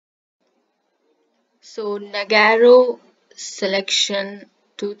So, Nagarro Selection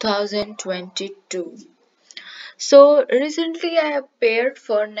 2022. So, recently I have paired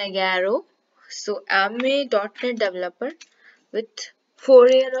for Nagarro. So, I'm a .NET developer with 4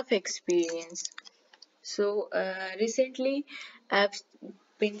 years of experience. So, recently I've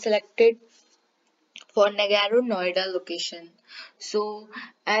been selected for Nagarro Noida location. So,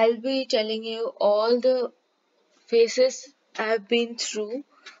 I'll be telling you all the phases I've been through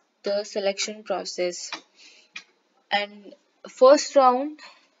the selection process. And first round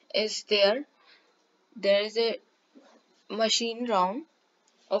is there is a machine round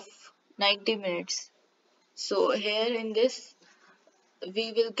of 90 minutes. So here in this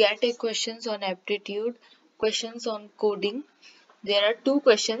we will get a questions on aptitude, questions on coding. There are two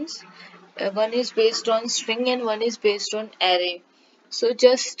questions. One is based on string and one is based on array. So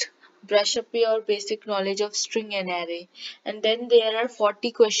just brush up your basic knowledge of string and array. And then there are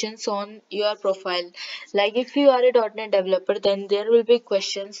 40 questions on your profile. Like if you are a .NET developer, then there will be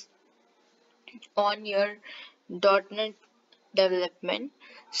questions on your .NET development.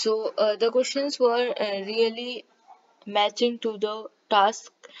 So the questions were really matching to the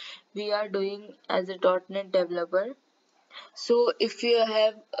task we are doing as a .NET developer. So if you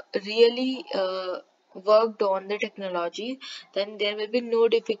have really worked on the technology, then there will be no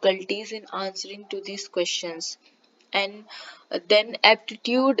difficulties in answering to these questions. And then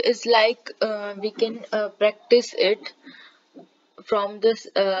aptitude is like we can practice it from this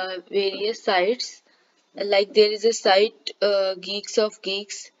various sites. Like there is a site Geeks of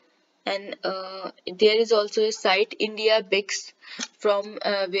Geeks, and there is also a site India Bix from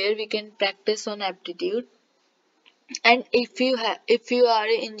where we can practice on aptitude. And if you are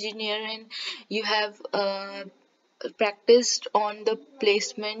an engineer and you have practiced on the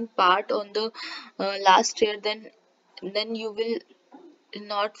placement part on the last year, then you will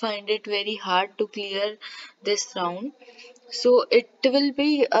not find it very hard to clear this round. So it will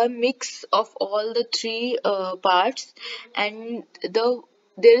be a mix of all the three parts, and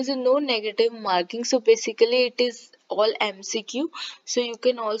there is a no negative marking. So basically, it is all MCQ. So you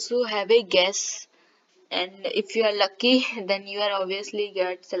can also have a guess, and if you are lucky, then you are obviously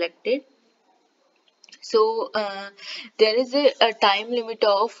get selected. So there is a time limit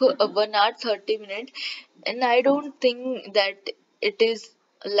of 1 hour 30 minutes, and I don't think that it is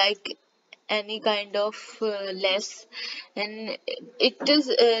like any kind of less, and it is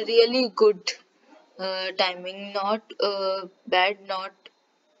really good timing, not bad, not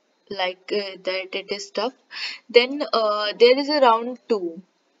like that it is tough. Then there is a round two,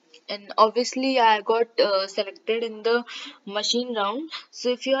 and obviously I got selected in the machine round. So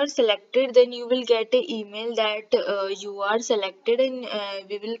if you are selected, then you will get an email that you are selected, and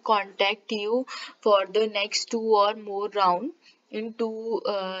we will contact you for the next two or more round in 2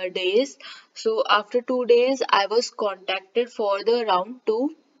 days. So after 2 days I was contacted for the round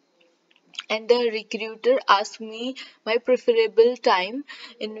two, and the recruiter asked me my preferable time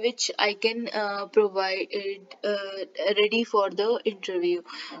in which I can provide it ready for the interview.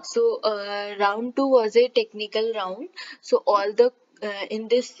 So round two was a technical round. So all the in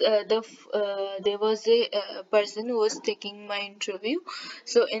this there was a person who was taking my interview.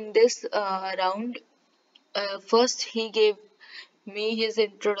 So in this round, first he gave me his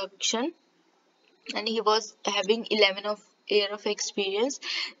introduction, and he was having 11 of year of experience.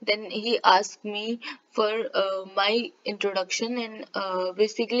 Then he asked me for my introduction, and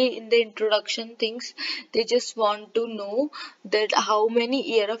basically in the introduction things, they just want to know that how many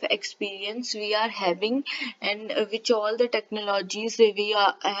year of experience we are having, and which all the technologies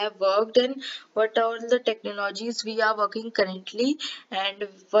have worked, and what all the technologies we are working currently, and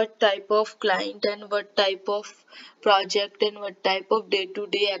what type of client and what type of project and what type of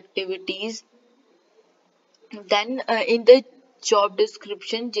day-to-day activities. Then in the job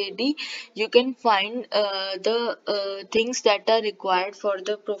description JD, you can find the things that are required for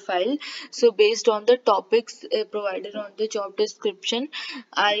the profile. So based on the topics provided on the job description,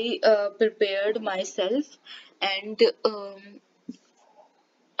 I prepared myself, and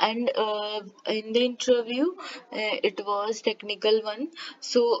in the interview, it was technical one.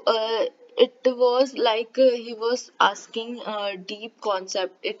 So it was like he was asking deep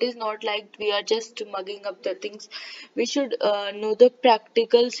concept. It is not like we are just mugging up the things. We should know the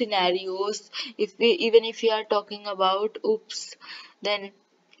practical scenarios. If we even if we are talking about oops, then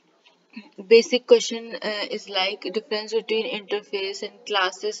basic question is like difference between interface and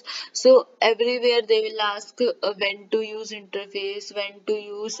classes. So everywhere they will ask when to use interface, when to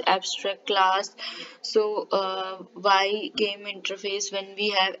use abstract class. So why came interface when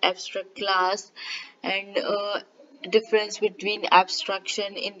we have abstract class, and difference between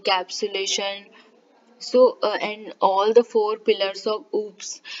abstraction, encapsulation, So and all the four pillars of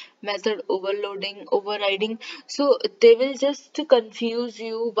oops, method, overloading, overriding. So they will just confuse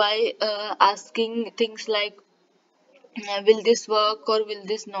you by asking things like will this work or will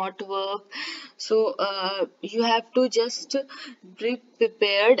this not work. So you have to just be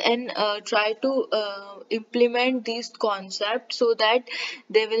prepared and try to implement these concepts so that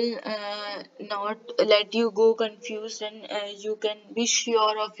they will not let you go confused, and you can be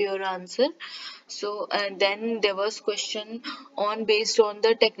sure of your answer. So and then there was question on based on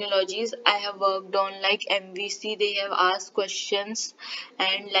the technologies I have worked on, like MVC they have asked questions,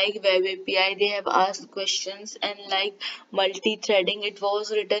 and like web API they have asked questions, and like multi-threading it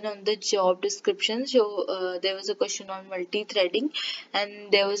was written on the job description. So there was a question on multi-threading,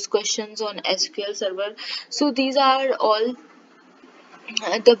 and there was questions on SQL Server. So these are all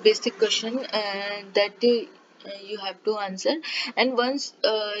the basic question that you have to answer. And once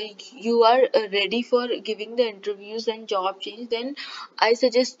you are ready for giving the interviews and job change, then I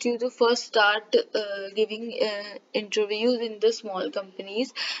suggest you to first start giving interviews in the small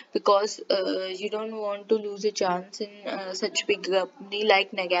companies, because you don't want to lose a chance in such big company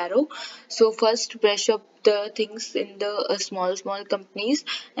like Nagarro. So first brush up the things in the small companies,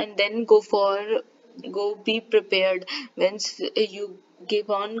 and then go be prepared. Once you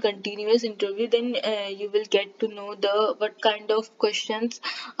give on continuous interview, then you will get to know the what kind of questions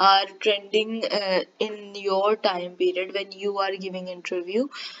are trending in your time period when you are giving interview.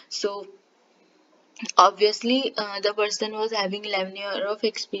 So obviously the person was having 11 year of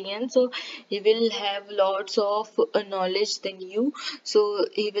experience, so he will have lots of knowledge than you. So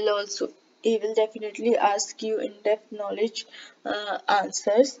he will definitely ask you in-depth knowledge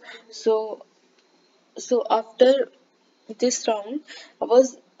answers. So after this round, I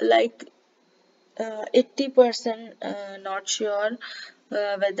was like 80% not sure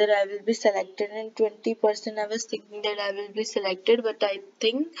whether I will be selected, and 20% I was thinking that I will be selected. But I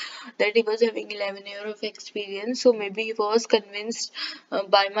think that he was having 11 years of experience, so maybe he was convinced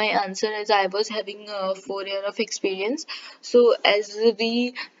by my answer, as I was having 4 years of experience. So as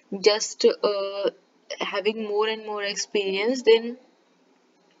we just having more and more experience, then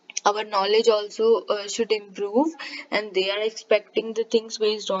our knowledge also should improve, and they are expecting the things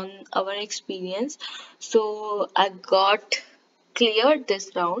based on our experience. So I got cleared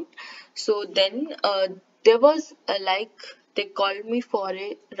this round. So then there was like they called me for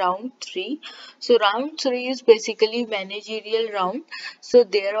a round 3. So round 3 is basically managerial round. So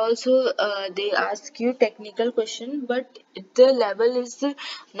there also they ask you technical question, but the level is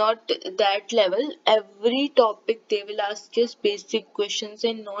not that level. Every topic they will ask just basic questions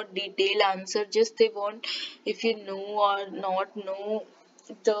and not detailed answer. Just they want if you know or not know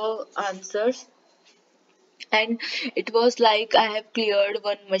the answers. And it was like I have cleared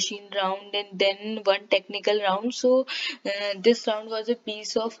one machine round and then one technical round. So this round was a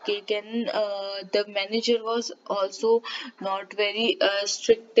piece of cake, and the manager was also not very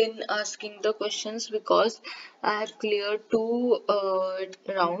strict in asking the questions, because I have cleared two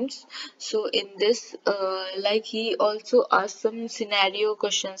rounds. So in this like he also asked some scenario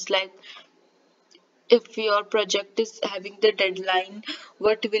questions like, if your project is having the deadline,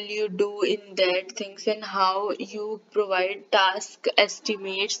 what will you do in that things, and how you provide task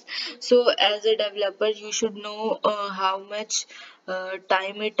estimates. So as a developer you should know how much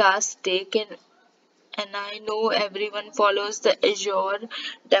time a task take, and I know everyone follows the Azure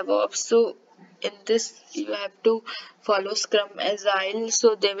DevOps. So in this you have to follow Scrum Agile.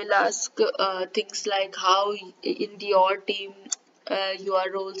 So they will ask things like how in your team your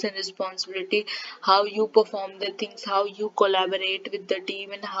roles and responsibility, how you perform the things, how you collaborate with the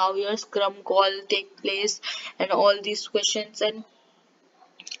team, and how your Scrum call take place, and all these questions. And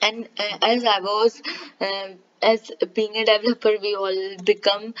as I was as being a developer, we all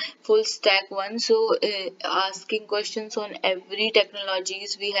become full stack one. So asking questions on every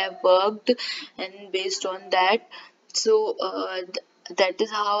technologies we have worked, and based on that, so that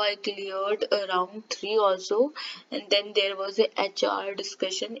is how I cleared round 3 also. And then there was a HR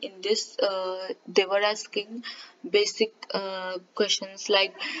discussion. In this they were asking basic questions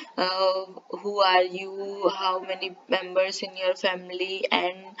like who are you, how many members in your family,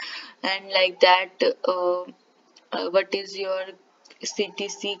 and like that what is your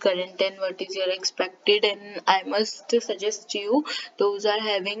CTC current and what is your expected. And I must suggest you those are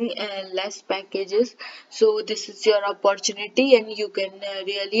having less packages. So this is your opportunity, and you can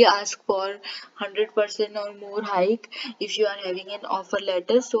really ask for 100% or more hike if you are having an offer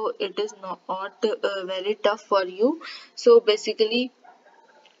letter. So it is not very tough for you. So basically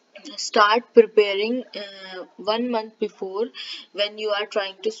start preparing 1 month before when you are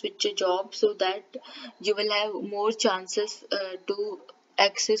trying to switch a job, so that you will have more chances to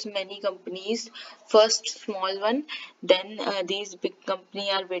access many companies. First small one, then these big company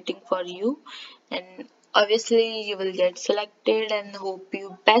are waiting for you, and obviously you will get selected, and hope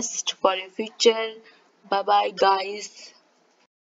you best for your future. Bye bye guys.